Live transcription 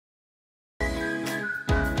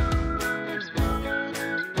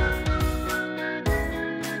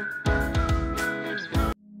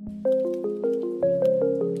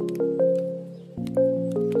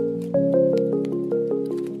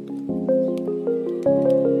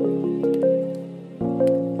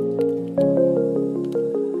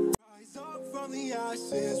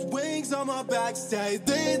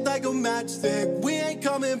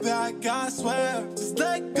swear. Just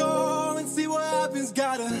let go and see what happens.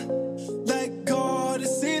 Gotta let go to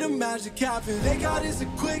see the magic happen. They got us a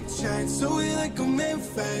quick change, so we like them in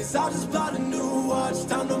phase. I just bought a new watch,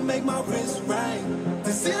 time to make my wrist ring.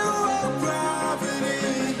 The zero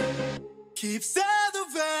gravity keeps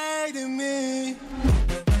elevating me.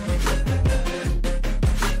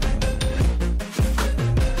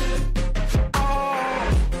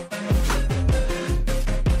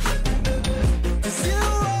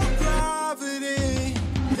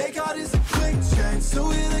 So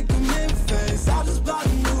we like them in phase. I just bought a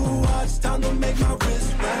new watch, time to make my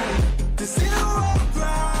wrist ring. The zero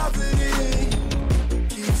gravity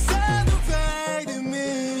keeps elevating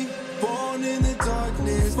me. Born in the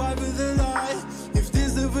darkness, fight for the light. If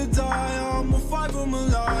this ever die, I'ma fight for my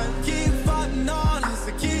life. Keep fighting on, yes,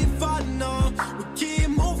 I keep fighting on. We keep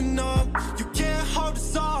moving up, you can't hold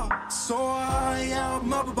us up. So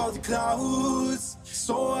I'm up above the clouds.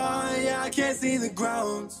 So I can't see the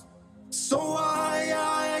ground. So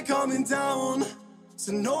I ain't coming down.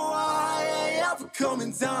 So no, I ain't ever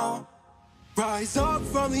coming down. Rise up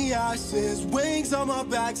from the ashes, wings on my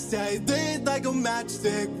back, stay lit like a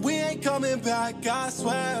matchstick. We ain't coming back, I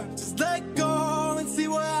swear. Just let go and see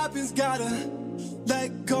what happens. Gotta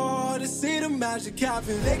let go to see the magic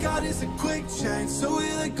happen. They got us a quick change, so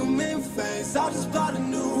we like them in phase. I just bought a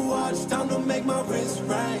new watch, time to make my wrist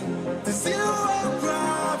ring. The zero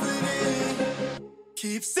gravity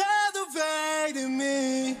keeps elevating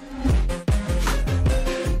me.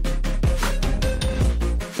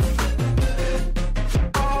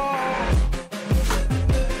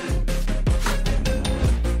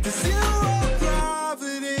 The zero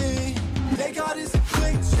gravity, they got us a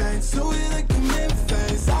quick change, so we like them in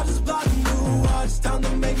phase. I just bought a new watch, time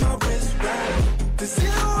to make my wrist ring. The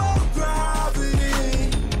zero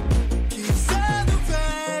gravity keeps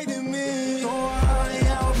elevating me. So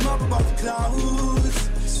I'm up above the clouds.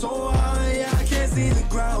 So I can't see the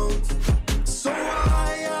ground.